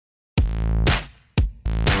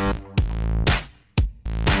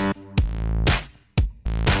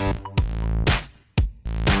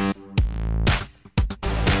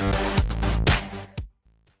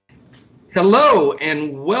Hello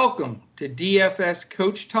and welcome to DFS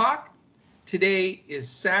Coach Talk. Today is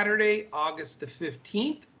Saturday, August the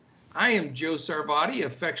 15th. I am Joe Sarvati,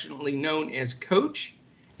 affectionately known as Coach,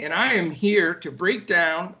 and I am here to break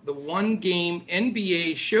down the one-game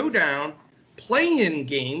NBA Showdown play-in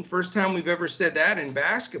game. First time we've ever said that in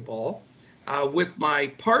basketball. With my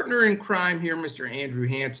partner in crime here, Mr. Andrew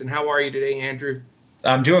Hansen. How are you today, Andrew?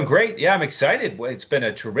 I'm doing great. Yeah, I'm excited. It's been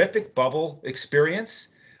a terrific bubble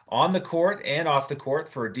experience on the court and off the court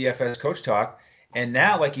for DFS Coach Talk. And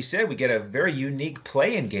now, like you said, we get a very unique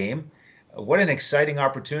play-in game. What an exciting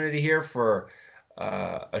opportunity here for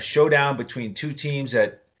a showdown between two teams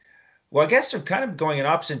that, well, I guess they're kind of going in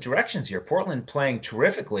opposite directions here. Portland playing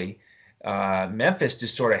terrifically. Memphis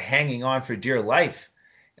just sort of hanging on for dear life,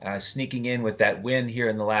 sneaking in with that win here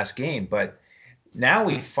in the last game. But now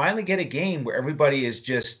we finally get a game where everybody is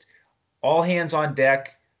just all hands on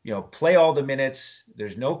deck, play all the minutes.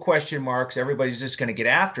 There's no question marks. Everybody's just going to get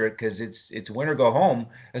after it because it's win or go home,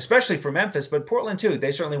 especially for Memphis, but Portland too.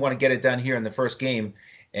 They certainly want to get it done here in the first game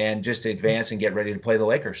and just advance and get ready to play the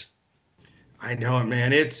Lakers. I know it, man.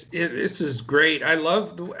 This is great. I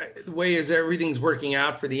love the way as everything's working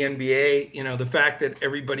out for the NBA. The fact that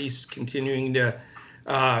everybody's continuing to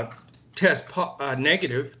test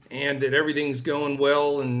negative and that everything's going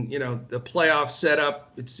well, and the playoff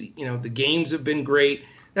setup. It's the games have been great.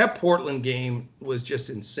 That Portland game was just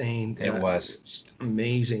insane. It was just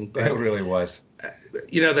amazing. But it really was.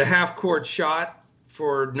 The half court shot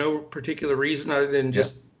for no particular reason other than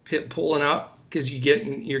just pulling up because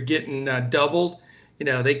you're getting doubled.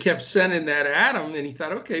 They kept sending that at him, and he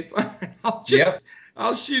thought, okay, fine,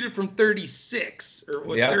 I'll shoot it from 36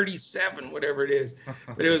 or 37, whatever it is.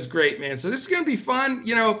 But it was great, man. So this is going to be fun.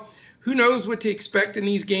 Who knows what to expect in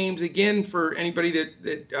these games? Again, for anybody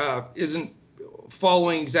that isn't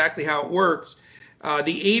following exactly how it works,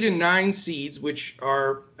 the 8 and 9 seeds, which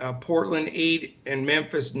are Portland 8 and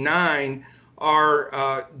Memphis 9,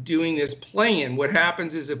 are doing this play-in. What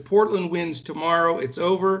happens is if Portland wins tomorrow, it's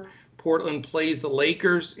over. Portland plays the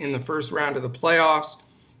Lakers in the first round of the playoffs.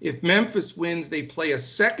 If Memphis wins, they play a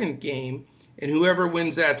second game, and whoever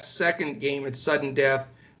wins that second game at sudden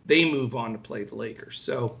death, they move on to play the Lakers.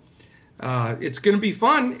 So it's going to be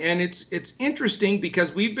fun, and it's interesting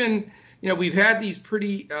because we've had these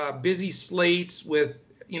pretty busy slates with,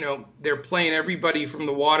 they're playing everybody from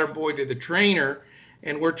the water boy to the trainer,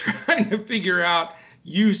 and we're trying to figure out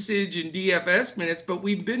usage and DFS minutes, but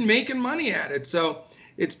we've been making money at it. So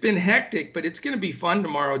it's been hectic, but it's going to be fun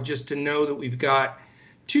tomorrow just to know that we've got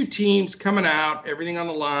two teams coming out, everything on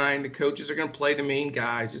the line. The coaches are going to play the main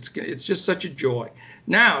guys. It's just such a joy.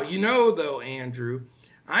 Now, though, Andrew,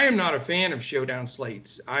 I am not a fan of showdown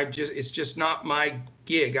slates. It's just not my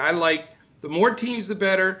gig. I like the more teams, the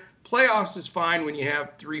better. Playoffs is fine when you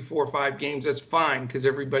have 3, 4, 5 games. That's fine because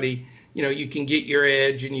everybody, you can get your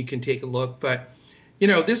edge and you can take a look. But,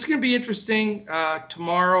 this is going to be interesting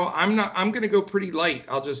tomorrow. I'm going to go pretty light.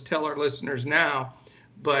 I'll just tell our listeners now.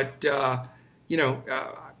 But,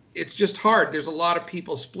 it's just hard. There's a lot of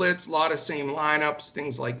people splits, a lot of same lineups,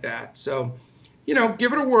 things like that. So,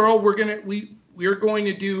 give it a whirl. We're going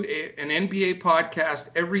to do an NBA podcast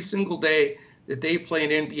every single day that they play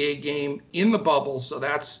an NBA game in the bubble. So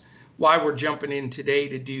that's why we're jumping in today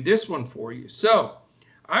to do this one for you. So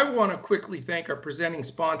I want to quickly thank our presenting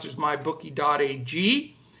sponsors,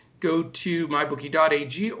 mybookie.ag. Go to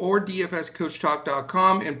mybookie.ag or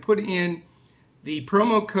dfscoachtalk.com and put in the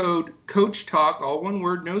promo code CoachTalk, all one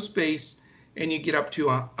word, no space, and you get up to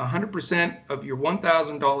 100% of your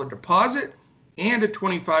 $1,000 deposit and a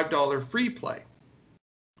 $25 free play.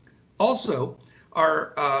 Also,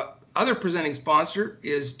 our other presenting sponsor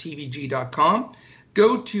is tvg.com.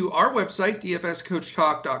 Go to our website,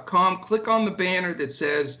 dfscoachtalk.com, click on the banner that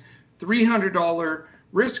says $300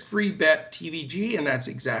 risk-free bet TVG, and that's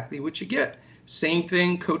exactly what you get. Same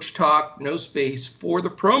thing, Coach Talk, no space for the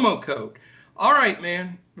promo code. All right,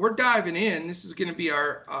 man, we're diving in. This is going to be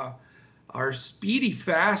our speedy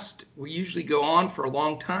fast. We usually go on for a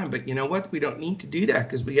long time, but you know what? We don't need to do that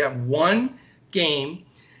because we have one game,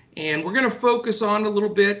 and we're going to focus on a little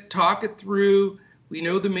bit, talk it through. We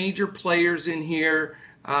know the major players in here.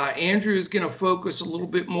 Andrew is going to focus a little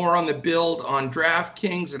bit more on the build on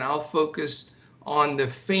DraftKings, and I'll focus on the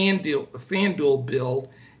FanDuel build.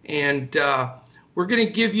 And we're going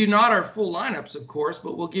to give you not our full lineups, of course,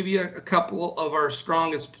 but we'll give you a couple of our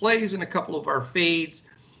strongest plays and a couple of our fades.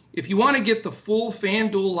 If you want to get the full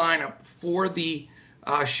FanDuel lineup for the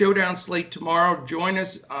Showdown slate tomorrow, join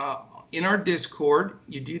us in our Discord.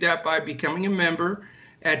 You do that by becoming a member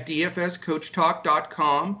at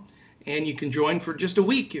dfscoachtalk.com, and you can join for just a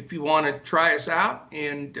week if you want to try us out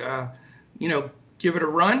and give it a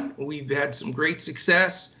run. We've had some great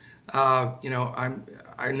success.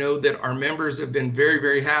 I know that our members have been very,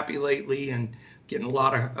 very happy lately and getting a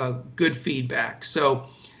lot of good feedback. So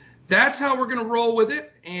that's how we're going to roll with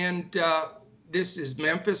it. And this is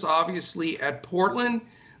Memphis, obviously, at Portland.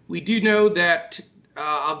 We do know that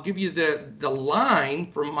I'll give you the line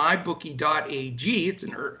from mybookie.ag. It's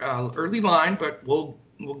an early line, but we'll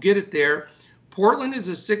get it there. Portland is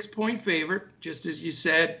a 6-point favorite, just as you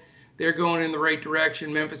said. They're going in the right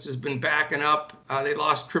direction. Memphis has been backing up. They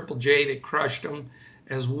lost Triple J. They crushed them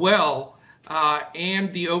as well.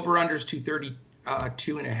 And the over-under is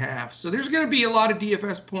 232.5. So there's going to be a lot of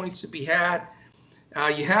DFS points to be had.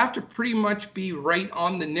 You have to pretty much be right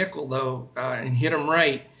on the nickel, though, and hit them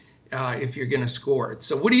right if you're going to score it.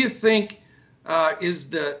 So what do you think is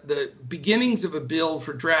the beginnings of a build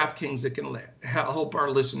for DraftKings that can help our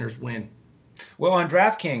listeners win? Well, on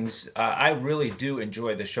DraftKings, I really do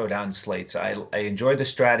enjoy the Showdown slates. I enjoy the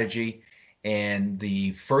strategy, and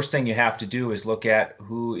the first thing you have to do is look at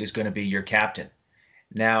who is going to be your captain.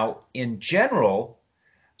 Now, in general,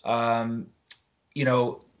 I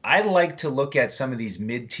like to look at some of these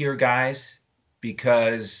mid-tier guys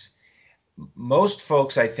because most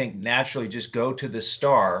folks, I think, naturally just go to the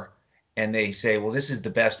star and they say, well, this is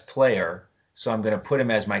the best player, so I'm going to put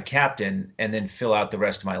him as my captain and then fill out the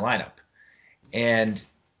rest of my lineup. And,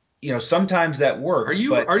 sometimes that works.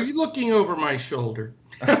 Are you looking over my shoulder?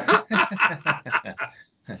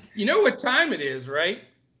 You know what time it is, right?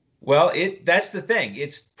 Well, that's the thing.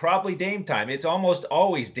 It's probably Dame time. It's almost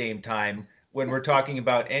always Dame time when we're talking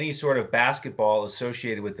about any sort of basketball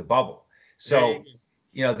associated with the bubble. So,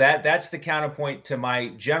 that's the counterpoint to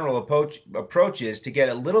my general approach is to get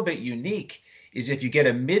a little bit unique is if you get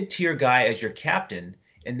a mid-tier guy as your captain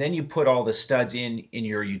and then you put all the studs in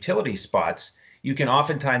your utility spots, you can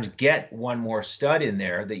oftentimes get one more stud in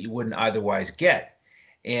there that you wouldn't otherwise get.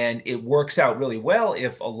 And it works out really well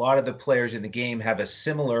if a lot of the players in the game have a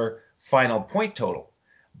similar final point total.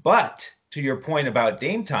 But to your point about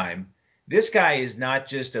Dame time, this guy is not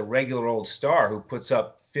just a regular old star who puts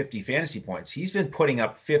up 50 fantasy points. He's been putting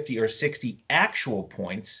up 50 or 60 actual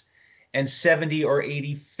points and 70 or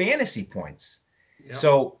 80 fantasy points. Yep.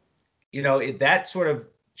 So, that sort of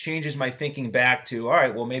changes my thinking back to, all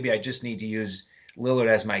right, well, maybe I just need to use Lillard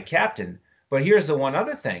as my captain. But here's the one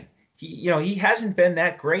other thing. He hasn't been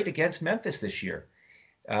that great against Memphis this year.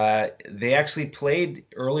 They actually played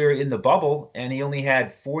earlier in the bubble, and he only had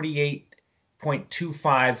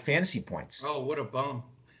 48.25 fantasy points. Oh, what a bum.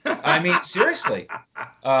 I mean, seriously.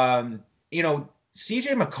 CJ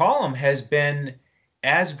McCollum has been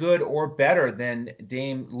as good or better than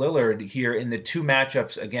Dame Lillard here in the two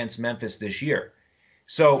matchups against Memphis this year.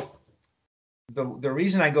 So the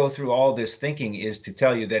reason I go through all this thinking is to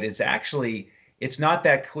tell you that it's not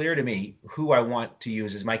that clear to me who I want to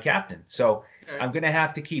use as my captain. So I'm going to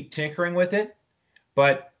have to keep tinkering with it.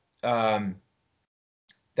 But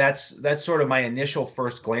that's sort of my initial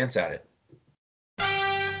first glance at it.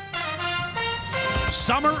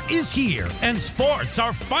 Summer is here, and sports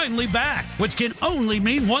are finally back, which can only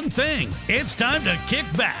mean one thing. It's time to kick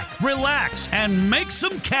back, relax, and make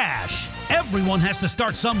some cash. Everyone has to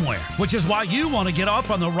start somewhere, which is why you want to get off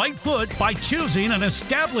on the right foot by choosing an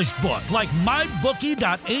established book like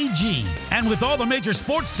mybookie.ag. And with all the major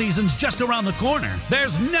sports seasons just around the corner,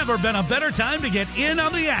 there's never been a better time to get in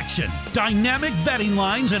on the action. Dynamic betting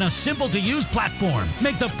lines and a simple-to-use platform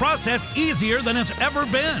make the process easier than it's ever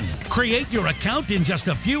been. Create your account in just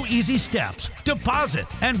a few easy steps, deposit,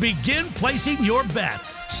 and begin placing your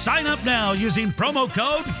bets. Sign up now using promo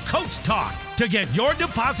code COACHTALK to get your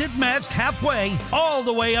deposit matched halfway, all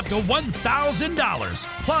the way up to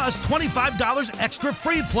 $1,000, plus $25 extra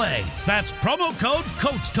free play. That's promo code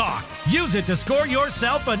COACHTALK. Use it to score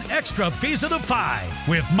yourself an extra piece of the pie.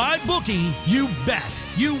 With MyBookie, you bet,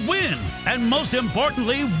 you win, and most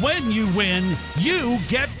importantly, when you win, you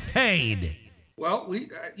get paid. Well,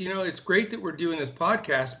 it's great that we're doing this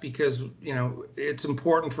podcast because, it's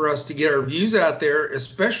important for us to get our views out there,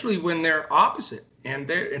 especially when they're opposite.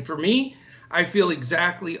 And for me, I feel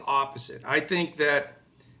exactly opposite. I think that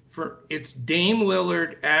it's Dame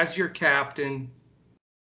Lillard as your captain,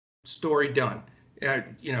 story done.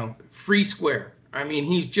 Free square. I mean,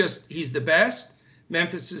 he's the best.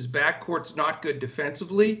 Memphis's backcourt's not good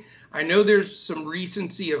defensively. I know there's some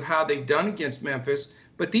recency of how they've done against Memphis,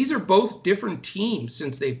 but these are both different teams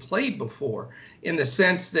since they played before, in the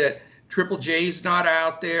sense that Triple J's not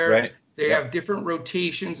out there. Right. They have different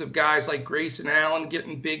rotations of guys like Grayson Allen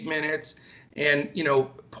getting big minutes. And,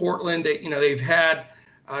 Portland, they've had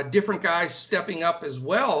different guys stepping up as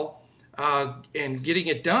well and getting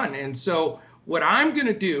it done. And so what I'm going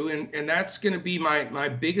to do, and that's going to be my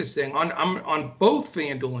biggest thing, I'm on both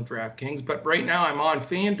FanDuel and DraftKings, but right now I'm on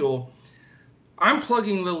FanDuel. I'm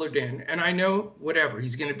plugging Lillard in, and I know whatever,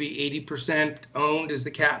 he's going to be 80% owned as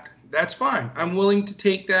the captain. That's fine. I'm willing to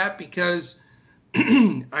take that because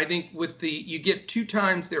I think you get 2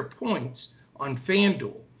 times their points on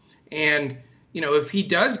FanDuel. And, if he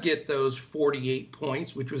does get those 48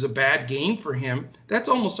 points, which was a bad game for him, that's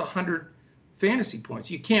almost 100 fantasy points.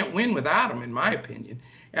 You can't win without him, in my opinion.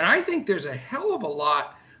 And I think there's a hell of a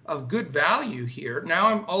lot of good value here. Now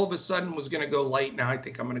I'm all of a sudden was going to go light. Now I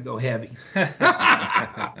think I'm going to go heavy.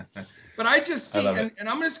 But I just see, and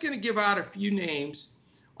I'm just going to give out a few names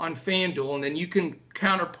on FanDuel, and then you can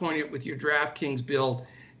counterpoint it with your DraftKings build.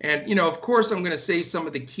 And, of course, I'm going to save some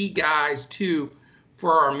of the key guys, too,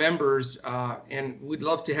 for our members, and we'd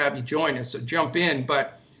love to have you join us, so jump in.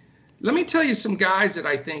 But let me tell you some guys that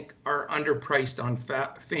I think are underpriced on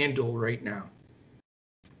FanDuel right now.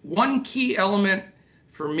 One key element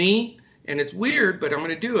for me, and it's weird, but I'm going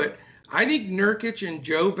to do it, I think Nurkic and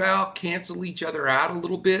Joval cancel each other out a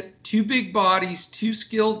little bit. 2 big bodies, 2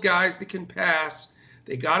 skilled guys that can pass.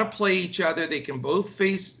 They got to play each other. They can both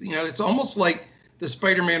face, it's almost like the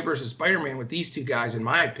Spider-Man versus Spider-Man with these 2 guys, in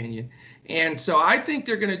my opinion. And so I think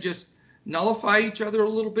they're going to just nullify each other a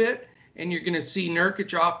little bit, and you're going to see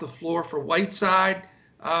Nurkic off the floor for Whiteside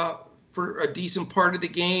for a decent part of the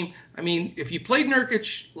game. I mean, if you played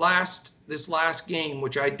Nurkic this last game,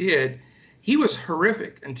 which I did, he was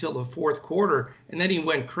horrific until the fourth quarter, and then he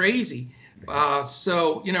went crazy.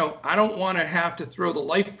 So, I don't want to have to throw the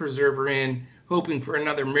life preserver in hoping for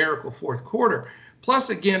another miracle fourth quarter. Plus,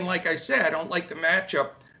 again, like I said, I don't like the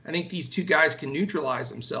matchup. I think these 2 guys can neutralize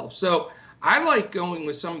themselves. So I like going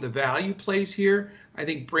with some of the value plays here. I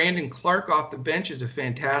think Brandon Clark off the bench is a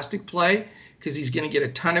fantastic play because he's going to get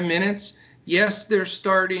a ton of minutes. Yes, they're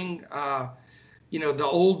starting, the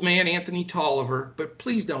old man Anthony Tolliver, but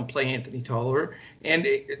please don't play Anthony Tolliver. And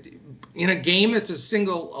in a game that's a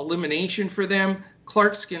single elimination for them,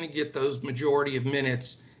 Clark's going to get those majority of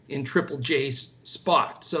minutes in Triple J's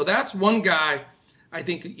spot. So that's one guy I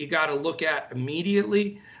think you got to look at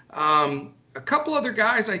immediately. A couple other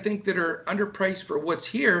guys I think that are underpriced for what's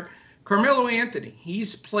here. Carmelo Anthony,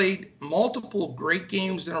 he's played multiple great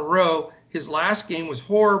games in a row. His last game was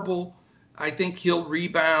horrible. I think he'll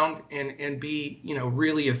rebound and be,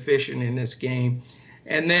 really efficient in this game.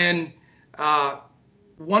 And then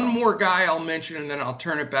one more guy I'll mention, and then I'll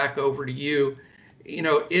turn it back over to you.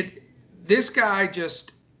 This guy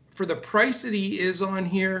just, for the price that he is on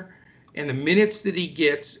here and the minutes that he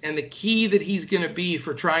gets and the key that he's going to be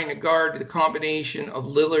for trying to guard the combination of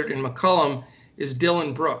Lillard and McCollum is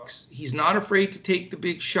Dillon Brooks. He's not afraid to take the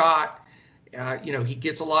big shot. He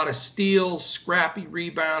gets a lot of steals, scrappy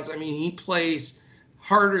rebounds. I mean, he plays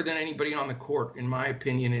harder than anybody on the court, in my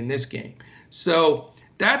opinion, in this game. So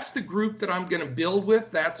that's the group that I'm going to build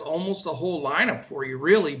with. That's almost a whole lineup for you,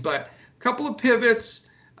 really. But a couple of pivots.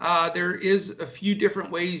 There is a few different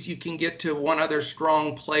ways you can get to one other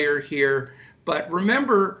strong player here. But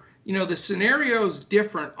remember, the scenario is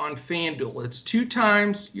different on FanDuel. It's 2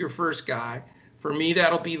 times your first guy. For me,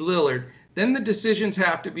 that'll be Lillard. Then the decisions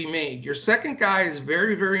have to be made. Your second guy is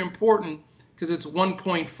very, very important because it's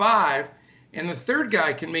 1.5. And the third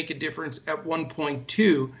guy can make a difference at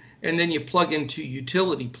 1.2. And then you plug in 2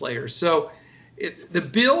 utility players. So the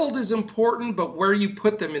build is important, but where you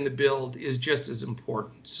put them in the build is just as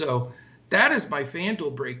important. So that is my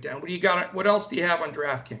FanDuel breakdown. What else do you have on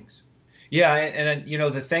DraftKings? Yeah, and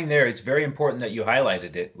the thing there, it's very important that you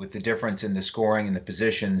highlighted it with the difference in the scoring and the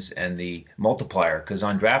positions and the multiplier. Because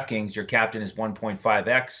on DraftKings, your captain is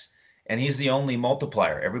 1.5x, and he's the only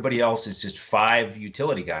multiplier. Everybody else is just 5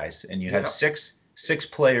 utility guys, and you have six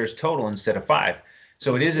players total instead of 5.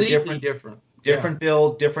 So it is a different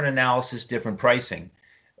build, different analysis, different pricing.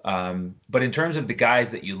 But in terms of the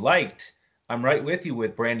guys that you liked, I'm right with you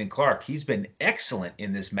with Brandon Clark. He's been excellent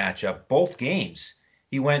in this matchup, both games.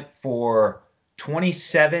 He went for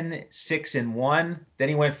 27-6-1. Then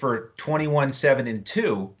he went for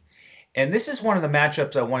 21-7-2. And this is one of the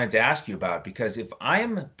matchups I wanted to ask you about, because if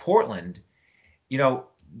I'm Portland,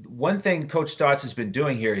 one thing Coach Stotts has been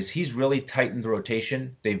doing here is he's really tightened the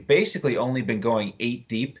rotation. They've basically only been going 8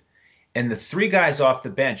 deep. And the 3 guys off the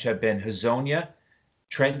bench have been Hezonja,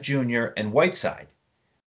 Trent Jr., and Whiteside.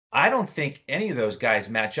 I don't think any of those guys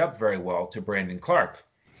match up very well to Brandon Clark.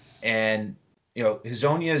 And,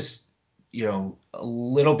 Hezonja's, a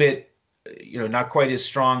little bit, not quite as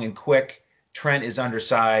strong and quick. Trent is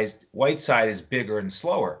undersized. Whiteside is bigger and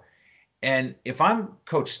slower. And if I'm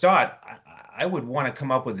Coach Stott, I would want to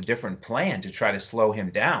come up with a different plan to try to slow him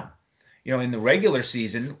down. In the regular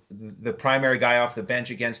season, the primary guy off the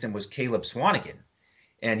bench against him was Caleb Swanigan,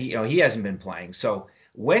 and he hasn't been playing. So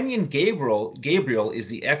Wenyen Gabriel is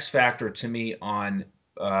the X factor to me on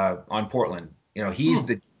Portland. He's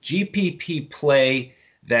the GPP play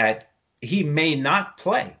that he may not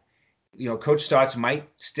play. Coach Stotts might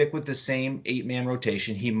stick with the same 8-man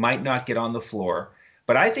rotation. He might not get on the floor,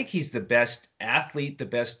 but I think he's the best athlete, the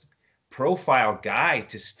best profile guy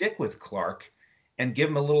to stick with Clark and give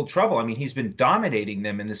him a little trouble. I mean, he's been dominating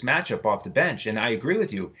them in this matchup off the bench, and I agree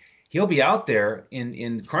with you. He'll be out there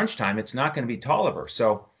in crunch time. It's not going to be Tolliver.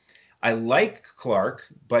 So I like Clark,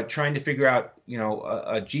 but trying to figure out,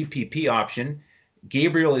 a GPP option.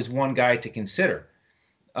 Gabriel is one guy to consider.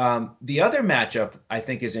 The other matchup I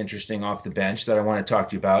think is interesting off the bench that I want to talk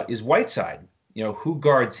to you about is Whiteside. Who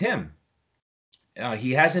guards him?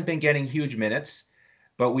 He hasn't been getting huge minutes,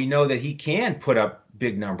 but we know that he can put up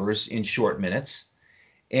big numbers in short minutes.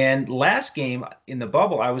 And last game in the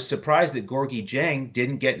bubble, I was surprised that Gorgui Dieng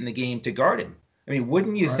didn't get in the game to guard him. I mean,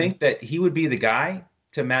 wouldn't you think that he would be the guy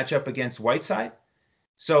to match up against Whiteside?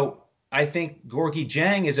 So I think Gorgui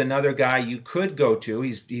Dieng is another guy you could go to.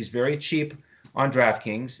 He's very cheap on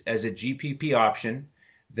DraftKings as a GPP option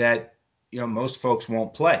that most folks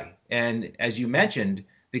won't play. And as you mentioned,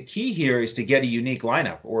 the key here is to get a unique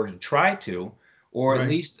lineup, or to try to, or at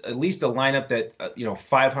least a lineup that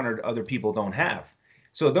 500 other people don't have.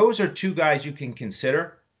 So those are two guys you can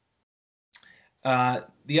consider.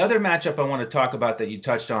 The other matchup I want to talk about that you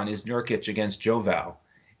touched on is Nurkic against Joval.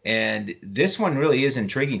 And this one really is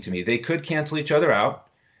intriguing to me. They could cancel each other out.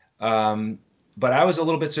 But I was a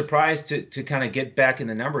little bit surprised to kind of get back in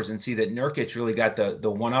the numbers and see that Nurkic really got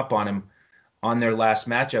the one up on him on their last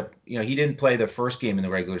matchup. He didn't play the first game in the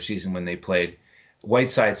regular season when they played.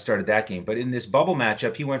 Whiteside started that game. But in this bubble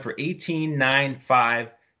matchup, he went for 18, 9,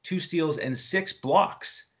 5, 2 steals, and 6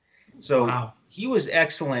 blocks. So He was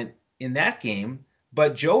excellent in that game.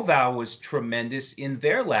 But Joval was tremendous in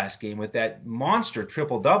their last game with that monster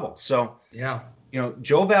triple-double. So,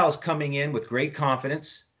 Joval is coming in with great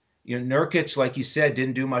confidence. Nurkic, like you said,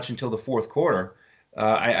 didn't do much until the fourth quarter.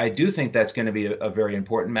 I do think that's going to be a very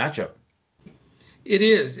important matchup. It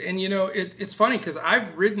is. And, it's funny because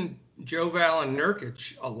I've ridden Joval and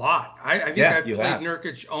Nurkic a lot. I think I've played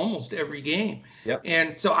Nurkic almost every game. Yep.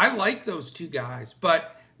 And so I like those two guys.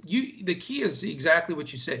 But the key is exactly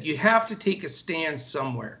what you said. You have to take a stand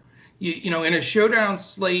somewhere. In a showdown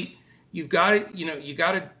slate, you've got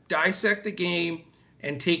to dissect the game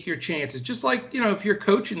and take your chances. Just like, if you're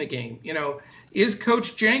coaching the game, is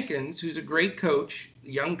Coach Jenkins, who's a great coach,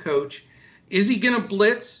 young coach, is he going to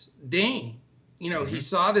blitz Dame? He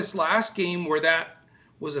saw this last game where that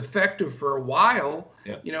was effective for a while.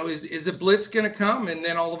 Yep. Is the blitz going to come? And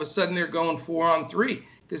then all of a sudden they're going 4-on-3,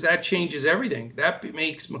 because that changes everything. That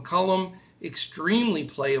makes McCollum extremely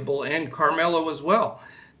playable, and Carmelo as well.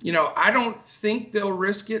 I don't think they'll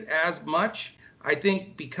risk it as much. I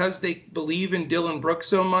think because they believe in Dylan Brooks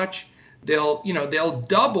so much, they'll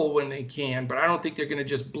double when they can, but I don't think they're going to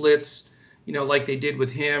just blitz, like they did with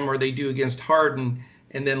him or they do against Harden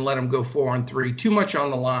and then let him go 4-on-3. Too much on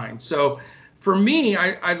the line. So for me,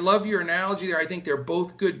 I love your analogy there. I think they're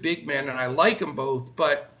both good big men, and I like them both,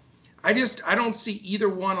 but I don't see either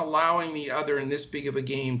one allowing the other in this big of a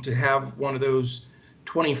game to have one of those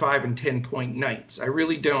 25 and 10 point nights. I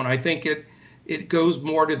really don't. I think it goes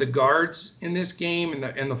more to the guards in this game,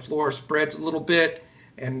 and the floor spreads a little bit,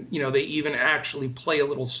 and they even actually play a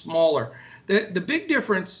little smaller. The big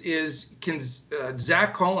difference is, can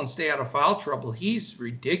Zach Collins stay out of foul trouble? He's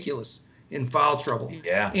ridiculous in foul trouble.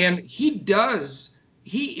 Yeah. And he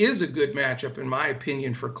is a good matchup in my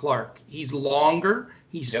opinion for Clark. He's longer.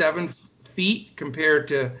 He's 7 feet compared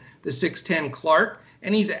to the 6'10" Clark,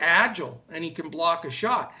 and he's agile and he can block a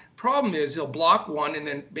shot. Problem is he'll block one and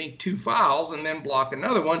then make 2 fouls and then block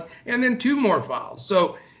another one and then 2 more fouls.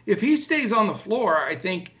 So if he stays on the floor, I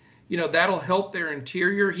think, that'll help their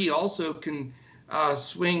interior. He also can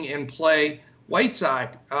swing and play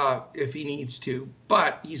Whiteside if he needs to,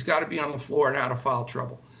 but he's got to be on the floor and out of foul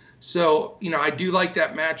trouble. So, I do like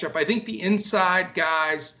that matchup. I think the inside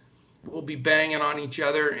guys will be banging on each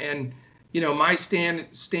other, and my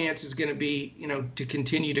stance is going to be, to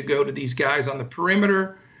continue to go to these guys on the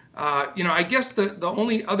perimeter. I guess the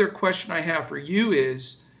only other question I have for you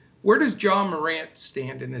is, where does John Morant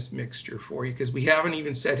stand in this mixture for you? Because we haven't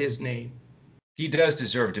even said his name. He does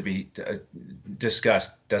deserve to be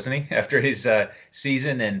discussed, doesn't he? After his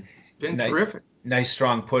season, and it's been terrific. Nice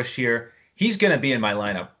strong push here. He's going to be in my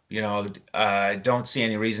lineup. I don't see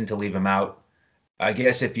any reason to leave him out. I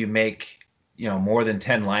guess if you make more than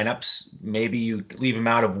 10 lineups. Maybe you leave him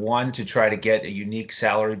out of one to try to get a unique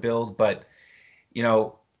salary build. But,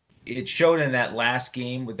 it showed in that last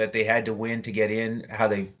game that they had to win to get in, how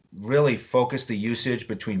they really focused the usage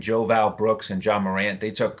between Joe Val Brooks and John Morant.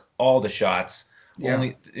 They took all the shots.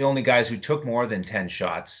 Yeah. The only guys who took more than 10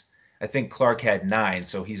 shots. I think Clark had 9,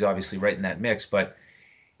 so he's obviously right in that mix. But,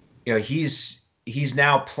 he's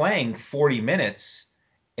now playing 40 minutes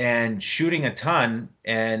and shooting a ton,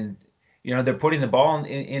 and they're putting the ball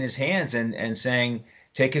in his hands and saying,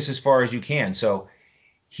 take us as far as you can. So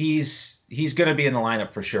he's going to be in the lineup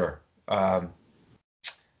for sure.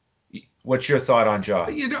 What's your thought on Ja?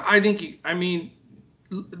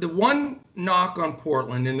 The one knock on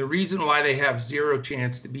Portland, and the reason why they have zero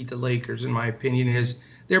chance to beat the Lakers, in my opinion, is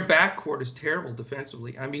their backcourt is terrible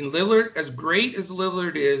defensively. Lillard, as great as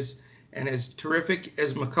Lillard is and as terrific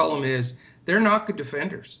as McCollum is, they're not good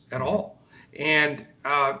defenders at all. And,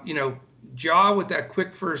 Ja with that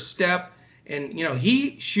quick first step, and,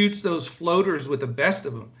 he shoots those floaters with the best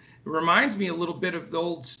of them. It reminds me a little bit of the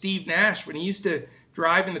old Steve Nash when he used to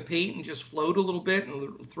drive in the paint and just float a little bit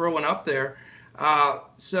and throw one up there.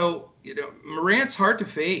 Morant's hard to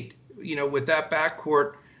fade, with that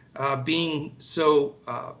backcourt being so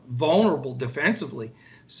vulnerable defensively.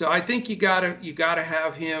 So I think you gotta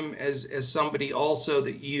have him as somebody also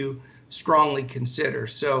that you strongly consider.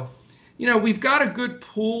 So, we've got a good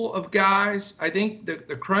pool of guys. I think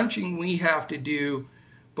the crunching we have to do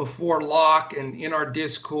before lock and in our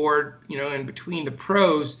Discord, and between the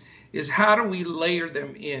pros, is how do we layer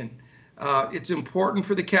them in? It's important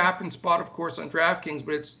for the captain spot, of course, on DraftKings,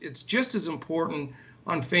 but it's just as important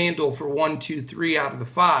on FanDuel for 1, 2, 3 out of the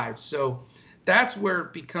 5. So that's where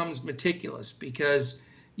it becomes meticulous, because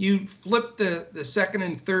you flip the second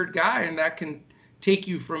and third guy, and that can take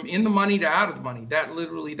you from in the money to out of the money.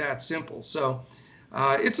 That simple. So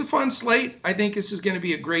it's a fun slate. I think this is going to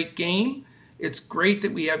be a great game. It's great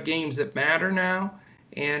that we have games that matter now,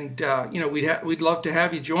 and we'd love to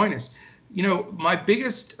have you join us. My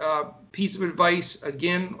biggest piece of advice,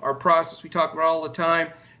 again, our process we talk about all the time.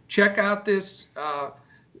 Check out this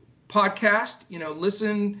podcast.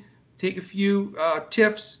 Listen, take a few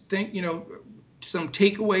tips. Think some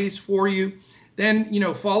takeaways for you. Then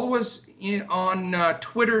follow us on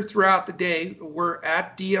Twitter throughout the day. We're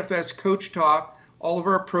at DFS Coach Talk. All of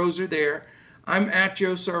our pros are there. I'm at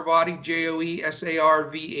Joe Sarvadi,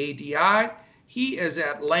 JoeSarvadi. He is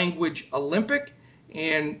at Language Olympic,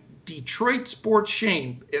 and Detroit Sports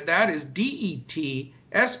Shane. That is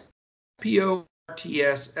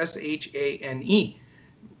DETSPORTSSHANE.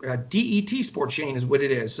 DET Sports Shane is what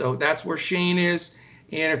it is. So that's where Shane is.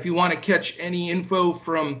 And if you want to catch any info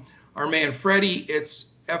from our man Freddie,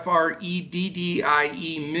 it's FREDDIE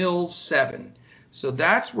Mills 7. So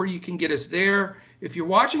that's where you can get us there. If you're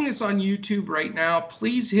watching this on YouTube right now,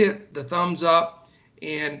 please hit the thumbs up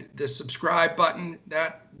and the subscribe button.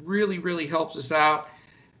 That really, really helps us out.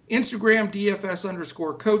 Instagram,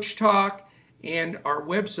 DFS_Coach Talk, and our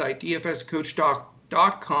website,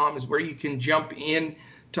 DFSCoachTalk.com, is where you can jump in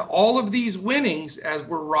to all of these winnings as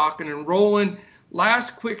we're rocking and rolling.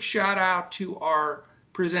 Last quick shout out to our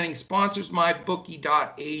presenting sponsors,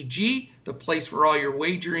 MyBookie.ag, the place for all your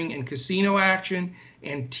wagering and casino action,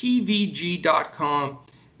 and TVG.com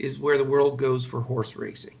is where the world goes for horse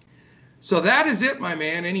racing. So that is it, my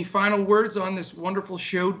man. Any final words on this wonderful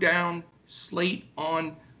Showdown slate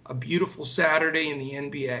on a beautiful Saturday in the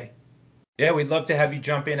NBA? Yeah, we'd love to have you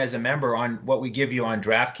jump in as a member. On what we give you on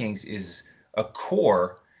DraftKings is a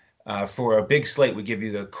core. For a big slate, we give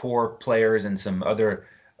you the core players and some other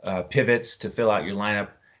pivots to fill out your lineup.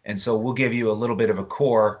 And so we'll give you a little bit of a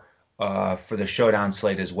core for the Showdown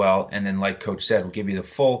slate as well. And then, like Coach said, we'll give you the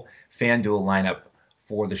full FanDuel lineup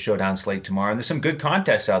for the Showdown slate tomorrow. And there's some good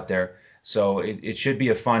contests out there. So it should be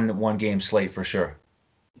a fun one-game slate for sure.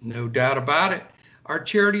 No doubt about it. Our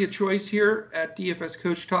charity of choice here at DFS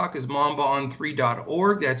Coach Talk is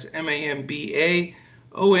mambaon3.org. That's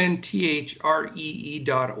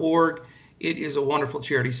MAMBAONTHREE.org. It is a wonderful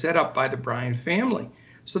charity set up by the Bryan family.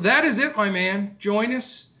 So that is it, my man. Join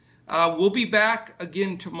us. We'll be back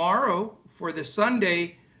again tomorrow for the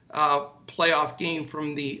Sunday playoff game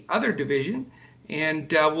from the other division.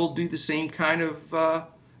 And we'll do the same kind of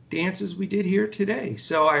dances we did here today.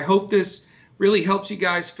 So I hope this really helps you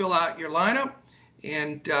guys fill out your lineup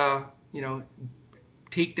and,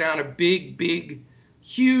 take down a big,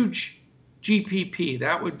 huge GPP.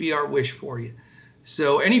 That would be our wish for you.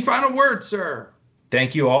 So any final words, sir?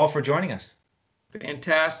 Thank you all for joining us.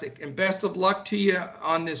 Fantastic. And best of luck to you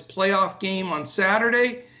on this playoff game on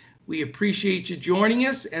Saturday. We appreciate you joining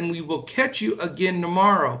us, and we will catch you again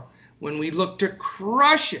tomorrow when we look to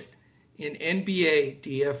crush it in NBA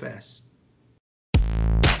DFS.